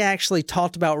that he actually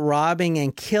talked about robbing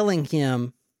and killing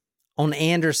him on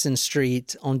Anderson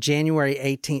Street on January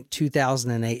 18,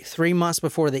 2008, 3 months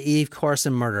before the Eve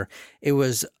Carson murder. It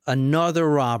was another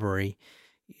robbery.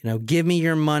 You know, give me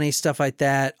your money, stuff like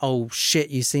that. Oh, shit,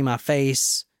 you see my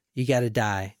face, you got to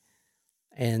die.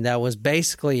 And that was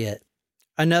basically it.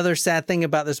 Another sad thing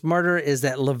about this murder is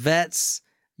that Lovett's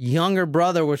younger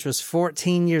brother, which was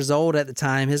 14 years old at the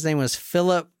time, his name was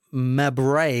Philip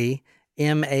Mabrey,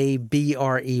 Mabrey,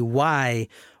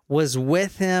 was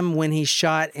with him when he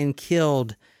shot and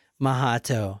killed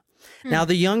Mahato. Now,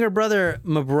 the younger brother,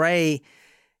 Mabrey,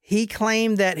 he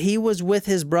claimed that he was with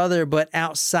his brother, but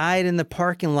outside in the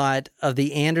parking lot of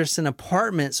the Anderson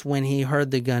apartments when he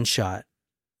heard the gunshot.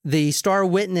 The star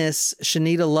witness,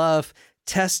 Shanita Love,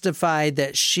 testified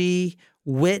that she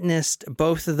witnessed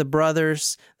both of the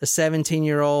brothers, the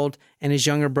 17-year-old and his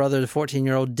younger brother, the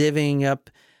 14-year-old, divvying up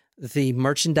the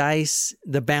merchandise,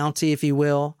 the bounty, if you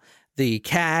will, the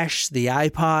cash, the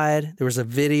iPod. There was a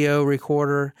video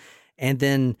recorder, and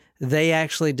then they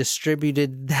actually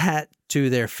distributed that to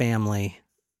their family,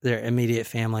 their immediate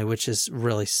family, which is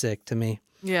really sick to me.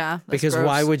 Yeah. Because gross.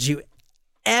 why would you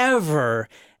ever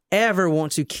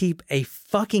want to keep a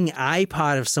fucking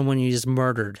iPod of someone you just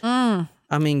murdered? I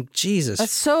mean, Jesus.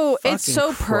 It's so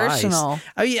Christ. personal.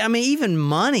 I mean, even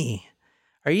money.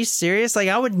 Are you serious? Like,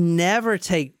 I would never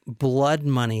take blood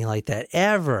money like that,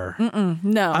 ever.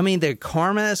 No. I mean, the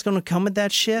karma that's going to come with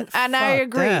that shit? And Fuck I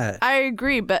agree. that. I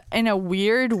agree. But in a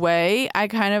weird way, I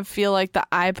kind of feel like the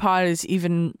iPod is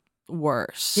even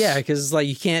worse. Yeah, because, like,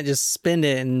 you can't just spend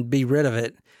it and be rid of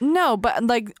it. No, but,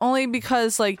 like, only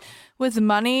because, like, with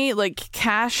money, like,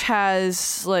 cash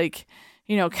has, like,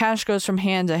 you know, cash goes from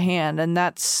hand to hand. And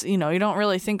that's, you know, you don't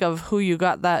really think of who you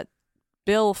got that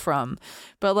bill from,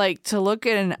 but like to look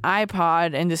at an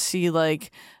iPod and to see like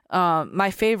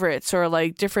my favorites or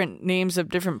like different names of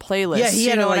different playlists. Yeah, he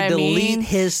had to like delete mean?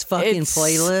 his fucking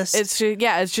playlist.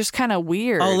 It's just kind of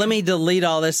weird. Oh, let me delete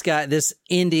all this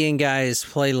Indian guy's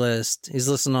playlist. He's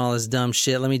listening to all this dumb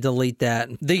shit. Let me delete that.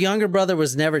 The younger brother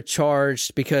was never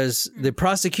charged because the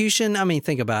prosecution, I mean,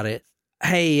 think about it.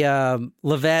 Hey,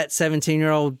 Lovett,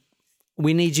 17-year-old,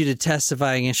 we need you to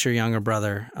testify against your younger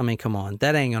brother. I mean, come on.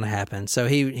 That ain't going to happen. So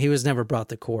he was never brought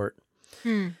to court.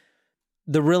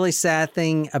 The really sad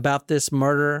thing about this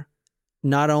murder,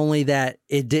 not only that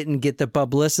it didn't get the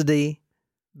publicity,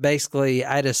 basically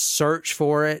I had to search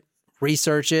for it,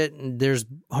 research it, and there's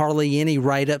hardly any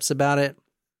write-ups about it,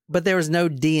 but there was no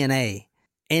DNA.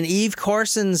 In Eve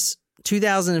Carson's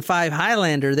 2005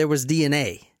 Highlander, there was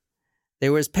DNA.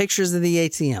 There was pictures of the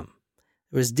ATM.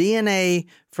 There was DNA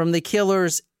from the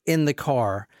killers in the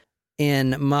car.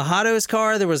 In Mahato's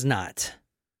car, there was not.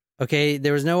 Okay,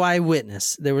 there was no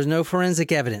eyewitness. There was no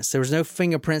forensic evidence. There was no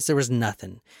fingerprints. There was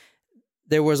nothing.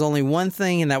 There was only one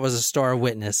thing, and that was a star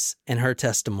witness and her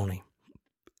testimony.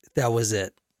 That was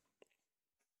it.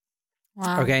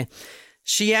 Wow. Okay.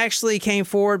 She actually came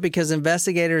forward because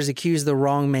investigators accused the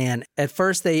wrong man. At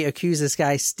first, they accused this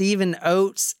guy, Stephen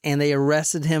Oates, and they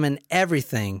arrested him and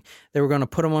everything. They were going to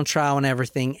put him on trial and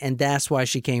everything, and that's why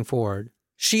she came forward.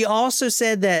 She also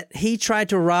said that he tried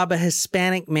to rob a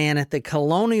Hispanic man at the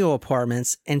Colonial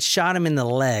Apartments and shot him in the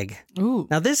leg. Ooh.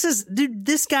 Now,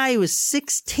 this guy was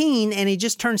 16, and he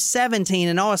just turned 17,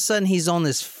 and all of a sudden, he's on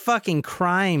this fucking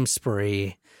crime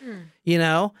spree. You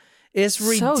know? It's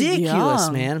ridiculous,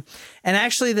 man. And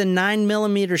actually, the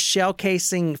 9mm shell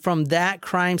casing from that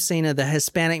crime scene of the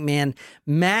Hispanic man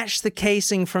matched the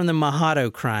casing from the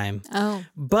Mahato crime. Oh.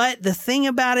 But the thing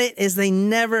about it is they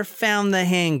never found the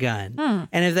handgun.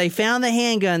 And if they found the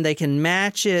handgun, they can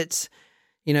match it,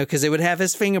 you know, because it would have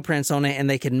his fingerprints on it, and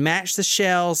they could match the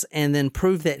shells and then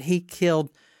prove that he killed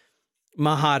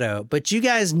Mahato. But you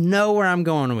guys know where I'm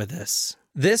going with this.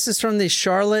 This is from the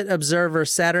Charlotte Observer,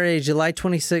 Saturday, July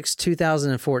 26,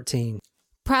 2014.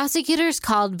 Prosecutors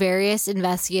called various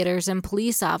investigators and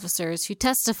police officers who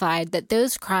testified that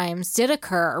those crimes did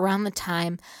occur around the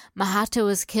time Mahato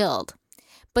was killed,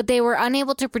 but they were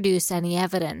unable to produce any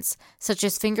evidence, such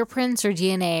as fingerprints or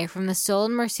DNA from the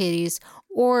stolen Mercedes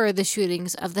or the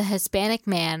shootings of the Hispanic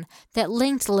man that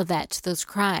linked Livette to those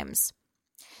crimes.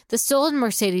 The stolen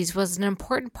Mercedes was an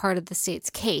important part of the state's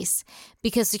case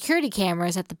because security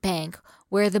cameras at the bank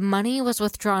where the money was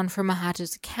withdrawn from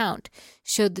Mahato's account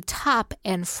showed the top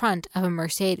and front of a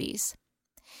Mercedes.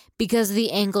 Because of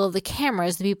the angle of the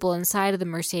cameras, the people inside of the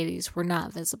Mercedes were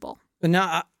not visible. But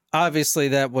now, obviously,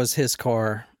 that was his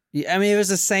car. I mean, it was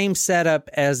the same setup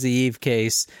as the Eve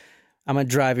case. I'm going to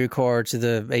drive your car to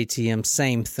the ATM,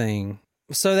 same thing.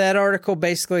 So that article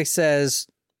basically says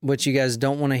what you guys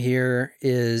don't want to hear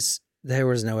is there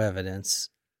was no evidence.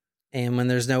 And when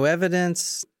there's no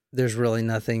evidence, there's really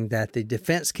nothing that the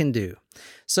defense can do.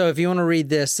 So if you want to read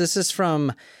this is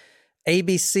from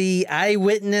ABC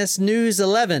Eyewitness News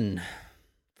 11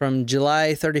 from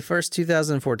July 31st,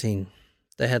 2014.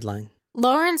 The headline.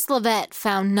 Lawrence Livette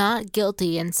found not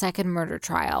guilty in second murder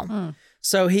trial.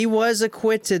 So he was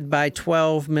acquitted by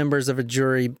 12 members of a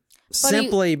jury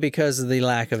simply because of the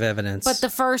lack of evidence. But the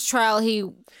first trial, he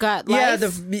got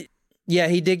life? Yeah,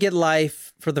 he did get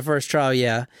life for the first trial,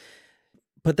 yeah.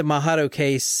 But the Mahato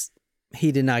case,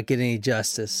 he did not get any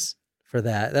justice for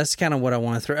that. That's kind of what I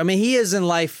want to throw. I mean, he is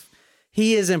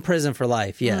in prison for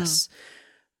life, yes.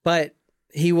 But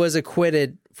he was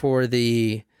acquitted for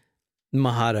the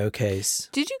Mahato case.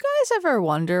 Did you guys ever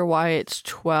wonder why it's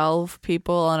 12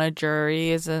 people on a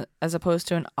jury as opposed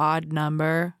to an odd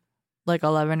number, like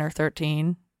 11 or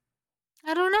 13?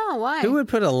 I don't know. Why? Who would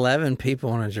put 11 people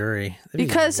on a jury?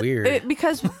 That'd be weird.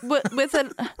 Because with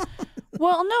an...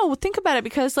 Well, no, think about it,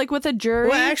 because like with a jury...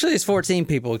 Well, actually it's 14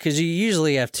 people because you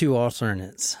usually have two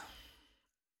alternates.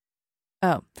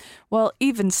 Oh, well,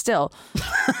 even still,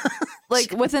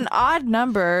 like with an odd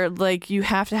number, like you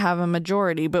have to have a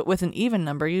majority, but with an even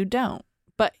number, you don't.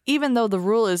 But even though the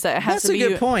rule is that it has to be... That's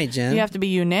a good point, Jen. You have to be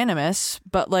unanimous,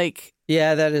 but like...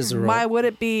 Yeah, that is the rule. Why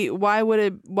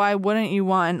wouldn't you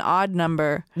want an odd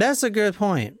number? That's a good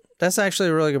point. That's actually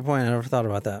a really good point. I never thought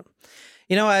about that.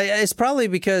 You know, it's probably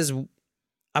because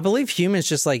I believe humans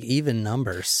just like even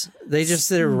numbers.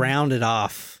 They're rounded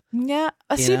off. Yeah.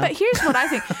 See, but here's what I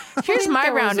think. Here's my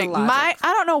rounding. I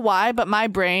don't know why, but my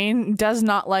brain does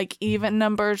not like even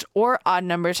numbers or odd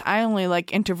numbers. I only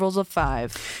like intervals of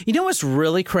 5. You know what's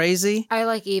really crazy? I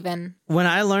like even. When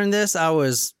I learned this, I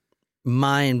was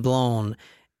mind blown.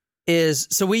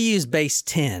 So we use base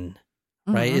 10,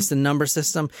 right? Mm-hmm. It's the number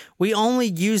system. We only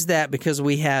use that because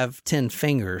we have 10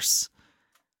 fingers.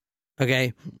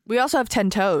 Okay. We also have 10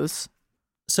 toes.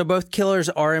 So both killers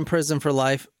are in prison for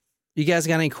life. You guys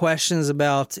got any questions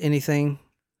about anything?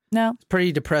 No. It's a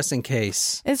pretty depressing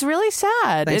case. It's really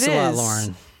sad. Thanks a lot,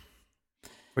 Lauren,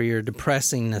 for your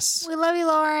depressingness. We love you,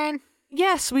 Lauren.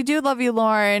 Yes, we do love you,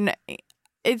 Lauren.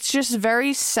 It's just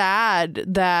very sad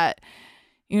that,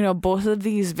 you know, both of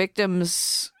these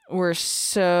victims were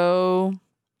so...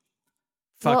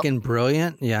 Fucking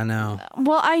brilliant? Yeah, I know.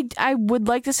 Well, I would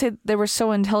like to say they were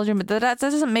so intelligent, but that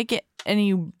doesn't make it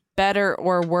any better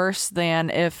or worse than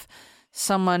if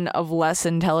someone of less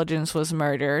intelligence was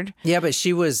murdered. Yeah, but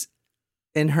she was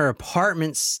in her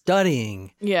apartment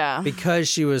studying. Yeah. Because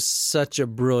she was such a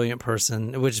brilliant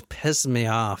person, which pissed me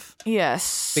off.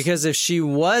 Yes. Because if she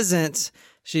wasn't,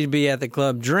 she'd be at the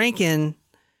club drinking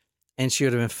and she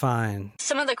would have been fine.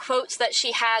 Some of the quotes that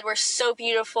she had were so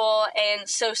beautiful and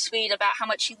so sweet about how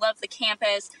much she loved the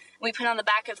campus. We put on the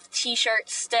back of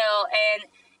t-shirts still, and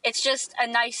it's just a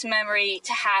nice memory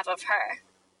to have of her.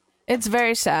 It's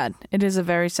very sad. It is a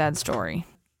very sad story.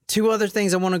 2 other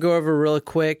things I want to go over real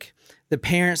quick. The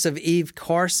parents of Eve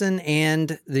Carson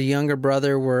and the younger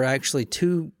brother were actually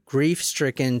too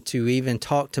grief-stricken to even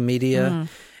talk to media.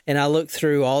 And I looked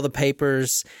through all the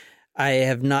papers. I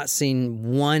have not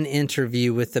seen one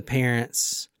interview with the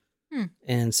parents.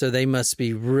 And so they must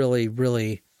be really,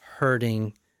 really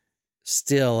hurting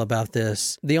still about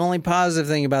this. The only positive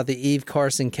thing about the Eve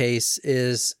Carson case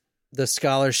is the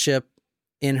scholarship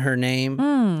in her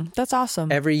name. That's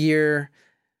awesome. Every year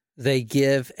they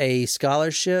give a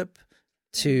scholarship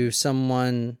to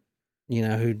someone, you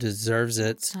know, who deserves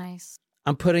it. That's nice.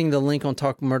 I'm putting the link on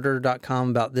talkmurder.com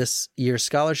about this year's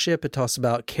scholarship. It talks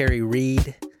about Carrie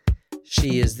Reed.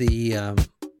 She is the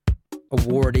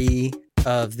awardee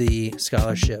of the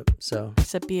scholarship. So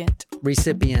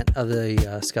recipient of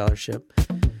the scholarship.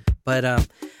 But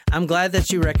I'm glad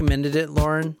that you recommended it,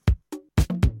 Lauren.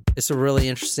 It's a really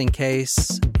interesting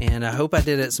case, and I hope I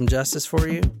did it some justice for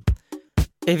you.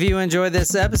 If you enjoyed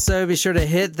this episode, be sure to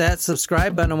hit that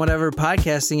subscribe button on whatever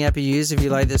podcasting app you use. If you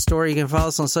like this story, you can follow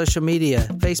us on social media,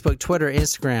 Facebook, Twitter,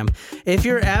 Instagram. If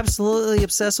you're absolutely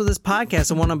obsessed with this podcast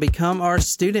and want to become our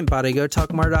student body, go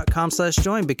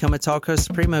talkmurder.com/join, become a Talk Host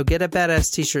Supremo, get a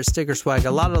badass t-shirt, sticker swag,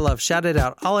 a lot of love, shout it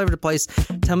out all over the place.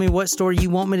 Tell me what story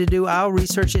you want me to do. I'll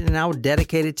research it and I'll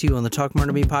dedicate it to you on the Talk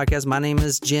Murder Me podcast. My name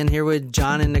is Jen, here with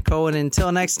John and Nicole. And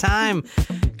until next time,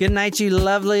 good night, you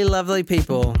lovely, lovely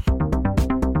people.